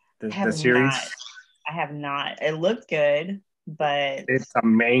the series? Not. I have not. It looked good, but it's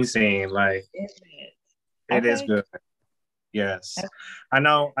amazing. Like it is good. Yes, okay. I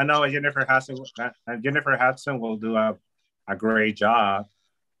know. Jennifer Hudson will do a great job,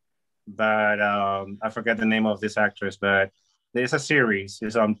 but I forget the name of this actress. But there's a series.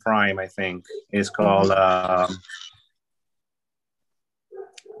 It's on Prime, I think. It's called.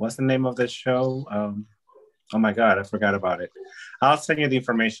 What's the name of the show? Oh my God, I forgot about it. I'll send you the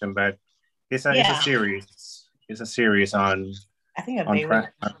information, but it's a series. It's a series on. I think on Prime.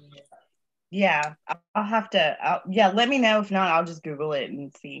 Yeah, I'll have to. Let me know. If not, I'll just Google it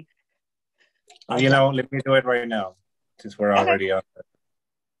and see. Let me do it right now since we're already on it.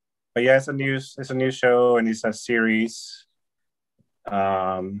 But yeah, it's a new show and it's a series.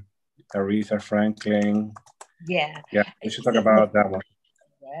 Aretha Franklin. Yeah. Yeah, we should talk about that one.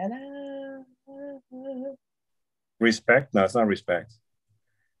 Respect? No, it's not Respect.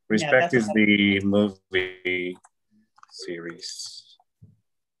 Respect is the movie series.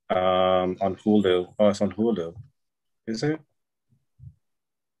 On Hulu. Oh, it's on Hulu. Is it?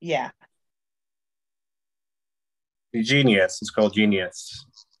 Yeah. Genius. It's called Genius.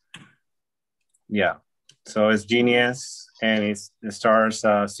 Yeah. So it's Genius, and it stars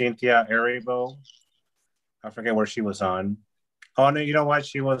Cynthia Erivo. I forget where she was on. Oh no, you know what?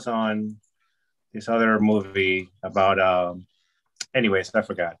 She was on this other movie about. Anyways, I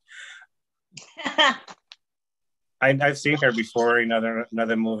forgot. I've seen her before in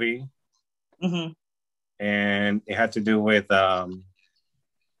another movie, and it had to do with. Oh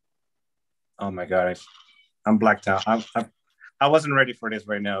my God, I'm blacked out. I wasn't ready for this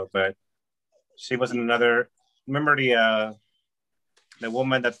right now, but she was in another. Remember the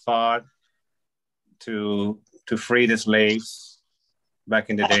woman that fought to free the slaves back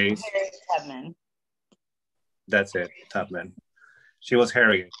in the days? Tubman. That's it, Tubman. She was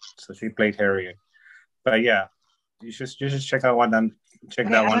Harriet, so she played Harriet. But yeah, you should check out one. Check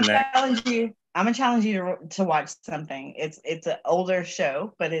that one. I'm gonna challenge you to watch something. It's an older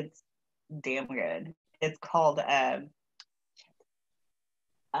show, but it's damn good. It's called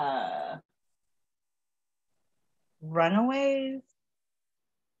Runaways.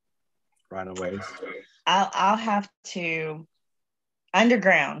 I'll have to.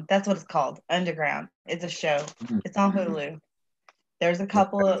 Underground. That's what it's called. Underground. It's a show. It's on Hulu. There's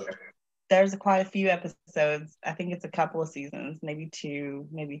quite a few episodes. I think it's a couple of seasons, maybe 2,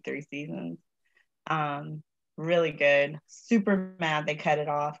 maybe 3 seasons. Really good. Super mad they cut it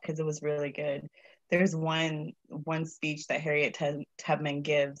off because it was really good. there's one speech that Harriet Tubman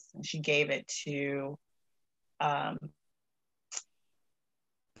gives, and she gave it to the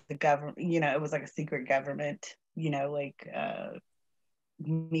government. It was like a secret government,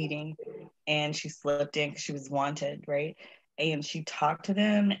 meeting, and she slipped in because she was wanted, right? And she talked to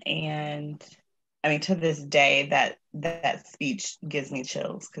them, and I mean, to this day, that speech gives me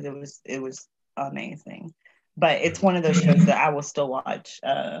chills because it was amazing. But it's one of those shows that I will still watch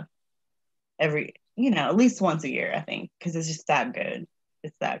every, at least once a year, I think, because it's just that good.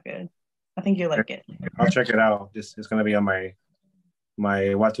 It's that good. I think you'll like it. I'll check it out. This is going to be on my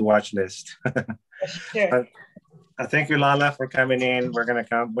what to watch list. Sure. I thank you, Lala, for coming in. We're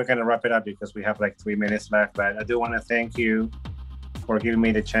gonna wrap it up because we have like 3 minutes left. But I do want to thank you for giving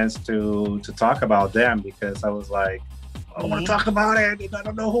me the chance to talk about them, because I was like, I want to talk about it. I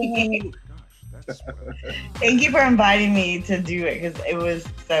don't know who. Thank you for inviting me to do it because it was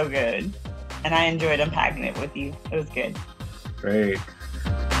so good, and I enjoyed unpacking it with you. It was good. Great.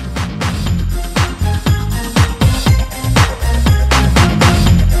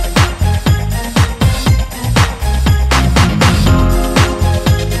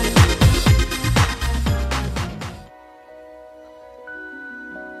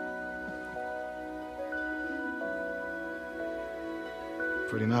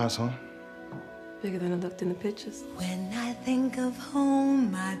 Pretty nice, huh? Bigger than it looked in the pictures. When I think of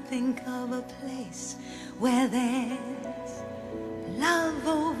home, I think of a place where there's love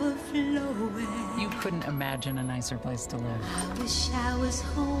overflowing. You couldn't imagine a nicer place to live. I wish I was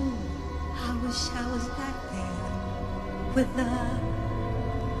home. I wish I was back there with the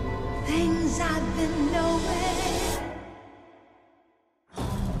things I've been knowing.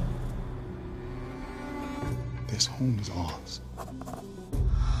 This home is ours.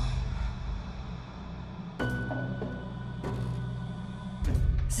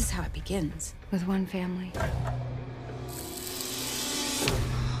 This is how it begins. With one family.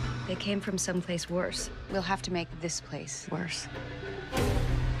 They came from someplace worse. We'll have to make this place worse.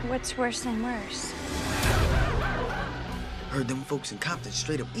 What's worse than worse? Heard them folks in Compton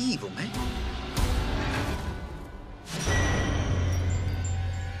straight up evil, man.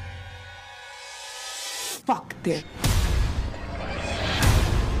 Fuck this.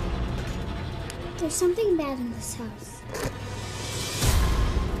 There's something bad in this house.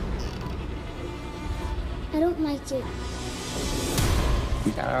 I don't like it.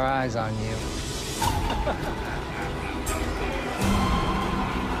 We got our eyes on you.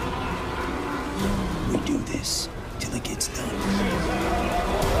 We do this till it gets done.